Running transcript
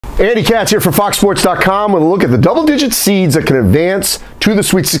Andy Katz here for FoxSports.com with a look at the double-digit seeds that can advance to the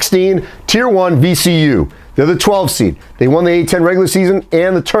Sweet 16. Tier 1 VCU. They're the 12 seed. They won the A-10 regular season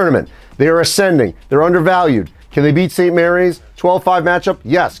and the tournament. They are ascending. They're undervalued. Can they beat St. Mary's? 12-5 matchup?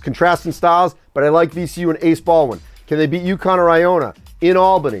 Yes. Contrasting styles, but I like VCU and Ace Baldwin. Can they beat UConn or Iona in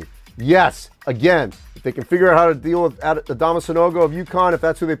Albany? Yes. Again, if they can figure out how to deal with Adama Sanogo of UConn, if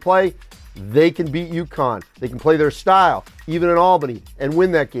that's who they play, they can beat UConn. They can play their style, even in Albany, and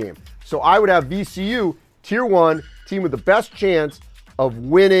win that game. So I would have VCU, Tier 1, team with the best chance of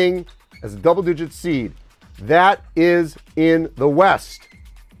winning as a double-digit seed. That is in the West.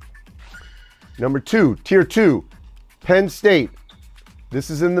 Number 2, Tier 2, Penn State. This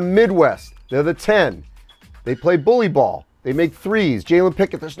is in the Midwest. They're the 10. They play bully ball. They make threes. Jalen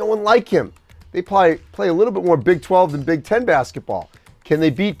Pickett, there's no one like him. They play a little bit more Big 12 than Big 10 basketball. Can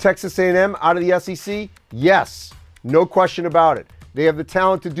they beat Texas A&M out of the SEC? Yes, no question about it. They have the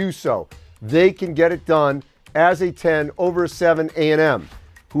talent to do so. They can get it done as a 10 over a 7 A&M.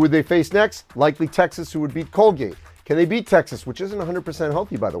 Who would they face next? Likely Texas, who would beat Colgate. Can they beat Texas, which isn't 100%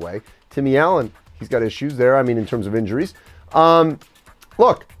 healthy, by the way? Timmy Allen, he's got issues there, in terms of injuries.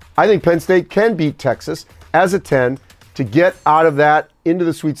 Look, I think Penn State can beat Texas as a 10 to get out of that into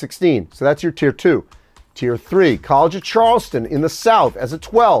the Sweet 16. So that's your Tier 2. Tier 3, College of Charleston in the South as a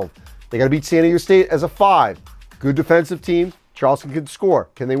 12. They got to beat San Diego State as a 5. Good defensive team. Charleston can score.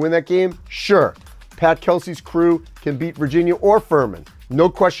 Can they win that game? Sure. Pat Kelsey's crew can beat Virginia or Furman. No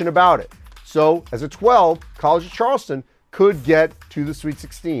question about it. So as a 12, College of Charleston could get to the Sweet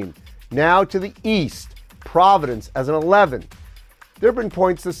 16. Now to the East, Providence as an 11. There have been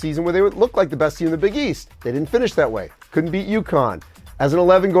points this season where they would look like the best team in the Big East. They didn't finish that way. Couldn't beat UConn. As an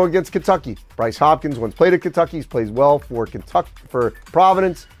 11 going against Kentucky. Bryce Hopkins once played at Kentucky. He plays well for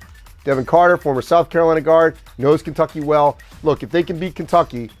Providence. Devin Carter, former South Carolina guard, knows Kentucky well. Look, if they can beat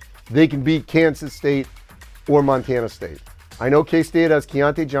Kentucky, they can beat Kansas State or Montana State. I know K-State has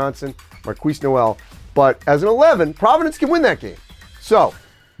Keontae Johnson, Marquise Noel, but as an 11, Providence can win that game. So,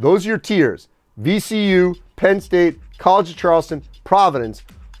 those are your tiers. VCU, Penn State, College of Charleston, Providence,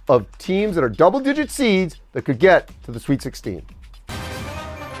 of teams that are double-digit seeds that could get to the Sweet 16.